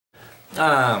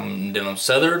I'm Dylan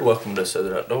Southard. Welcome to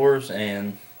Southard Outdoors,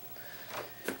 and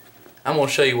I'm going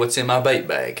to show you what's in my bait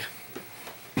bag.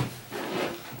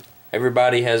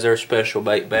 Everybody has their special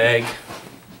bait bag.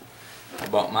 I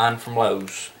bought mine from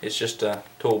Lowe's. It's just a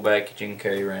tool bag that you can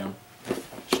carry around,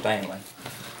 Stanley.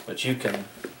 But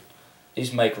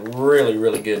these make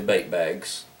really good bait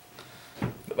bags.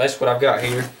 But basically what I've got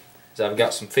here is I've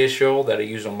got some fish oil that I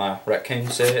use on my raccoon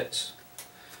sets.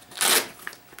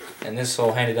 In this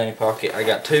little handy dandy pocket, I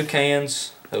got 2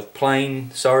 cans of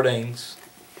plain sardines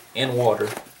in water,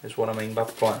 is what I mean by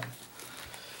plain.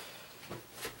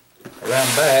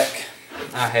 Around back,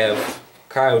 I have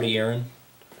coyote urine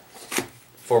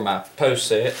for my post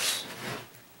sets,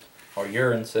 or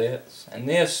urine sets. And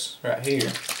this right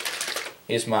here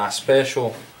is my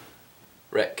special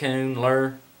raccoon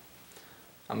lure.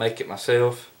 I make it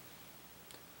myself.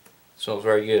 Smells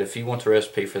very good. If you want the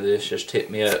recipe for this, just hit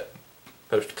me up.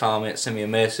 Post a comment, send me a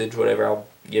message, whatever, I'll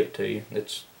give it to you.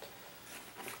 It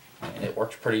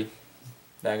works pretty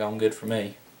daggone good for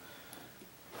me.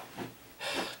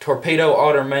 Torpedo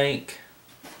otter mink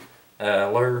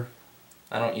lure.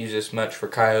 I don't use this much for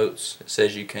coyotes. It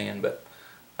says you can, but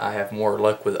I have more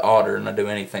luck with otter than I do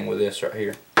anything with this right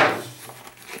here. I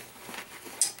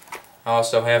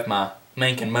also have my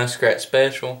mink and muskrat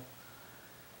special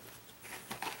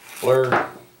lure.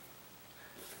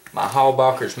 My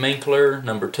Hallbachers mink lure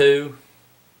number 2.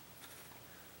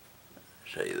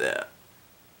 Show you that.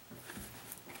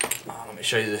 Let me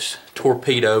show you this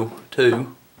Torpedo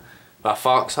 2 by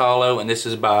Fox Hollow, and this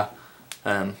is by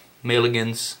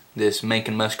Milligan's, this mink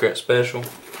and muskrat special.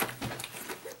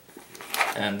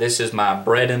 And this is my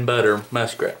bread and butter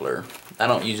muskrat lure. I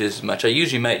don't use this as much. I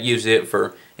usually use it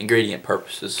for ingredient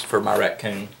purposes for my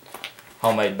raccoon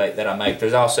homemade bait that I make.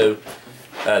 There's also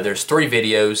there's 3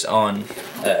 videos on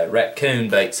raccoon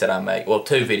baits that I make. Well,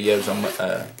 2 videos on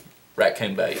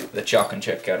raccoon bait that y'all can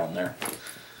check out on there.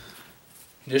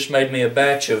 Just made me a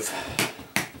batch of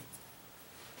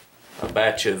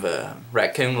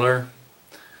raccoon lure.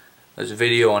 There's a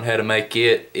video on how to make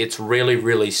it. It's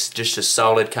really just a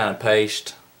solid kind of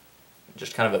paste.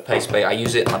 Just kind of a paste bait. I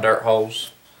use it in my dirt holes.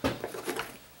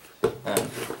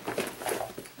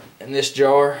 In this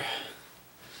jar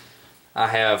I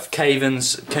have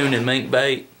Caven's coon and mink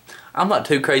bait. I'm not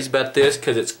too crazy about this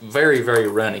because it's very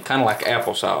runny, kind of like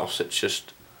applesauce. It's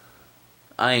just,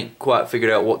 I ain't quite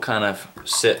figured out what kind of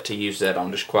set to use that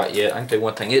on just quite yet. I can tell you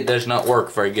one thing, it does not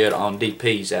work very good on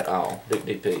DPs at all. Duke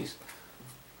DPs.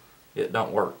 It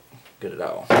don't work good at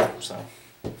all. So,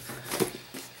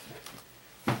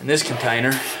 in this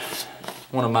container,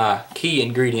 one of my key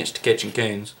ingredients to catching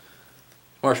coons,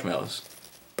 marshmallows.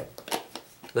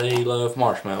 They love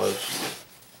marshmallows.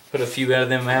 Put a few out of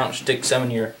them out and stick some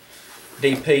in your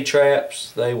DP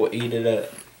traps. They will eat it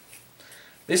up.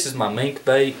 This is my mink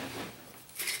bait.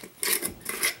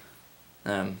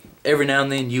 Every now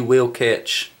and then you will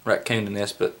catch raccoon in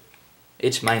this, but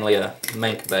it's mainly a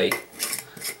mink bait.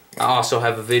 I also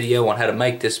have a video on how to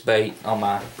make this bait on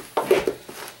my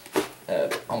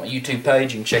YouTube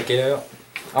page. You can check it out.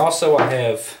 Also, I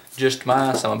have just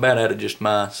mice. I'm about out of just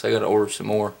mice. I got to order some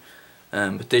more.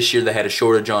 But this year they had a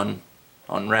shortage on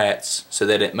rats, so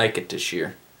they didn't make it this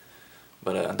year.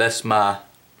 But that's my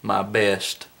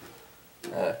best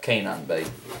canine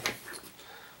bait.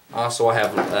 Also, I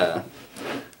have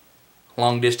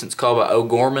long distance call by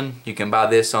O'Gorman. You can buy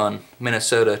this on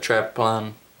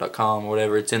MinnesotaTrapline.com or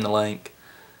whatever. It's in the link,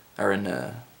 or in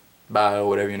the bio,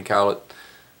 whatever you want to call it.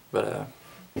 But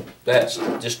that's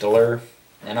just a lure.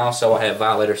 And also I have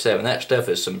Violator 7. That stuff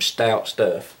is some stout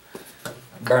stuff.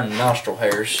 Burning nostril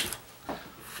hairs.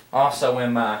 Also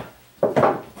in my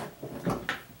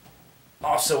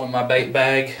bait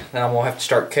bag that I'm gonna have to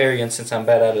start carrying since I'm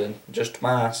about out of just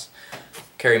mice.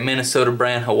 Carry Minnesota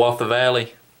brand Hiawatha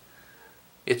Valley.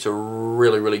 It's a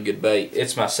really good bait.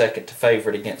 It's my second to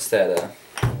favorite against that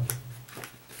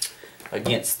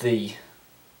against the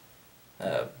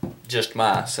just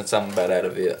mice, since I'm about out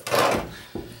of it.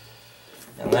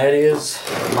 And that is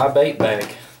my bait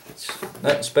bag. It's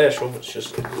nothing special, it's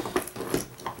just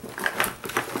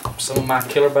some of my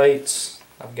killer baits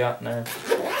I've got in there.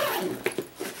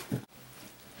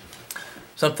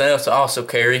 Something else I also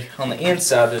carry, on the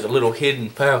inside there's a little hidden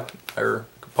pouch or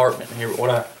compartment in here, but what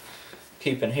I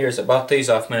keep in here is I bought these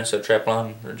off Minnesota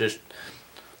Trapline.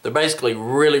 They're basically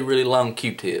really long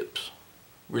Q-tips.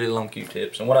 Really long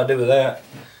Q-tips. And what I do with that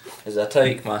is I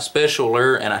take my special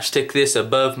lure and I stick this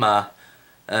above my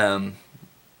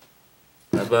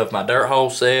dirt hole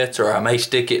sets, or I may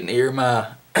stick it near my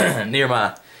near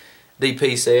my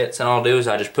DP sets, and all I'll do is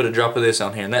I just put a drop of this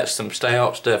on here, and that's some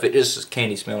stout stuff. It just is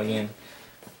candy smell again.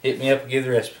 Hit me up and give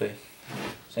the recipe.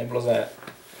 Simple as that.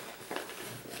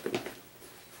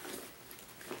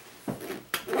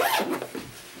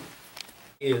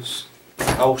 Is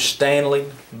old Stanley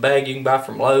bag you can buy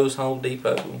from Lowe's, Home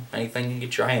Depot, anything you can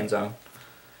get your hands on.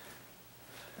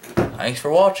 Thanks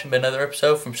for watching. Been another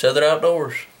episode from Southern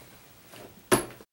Outdoors.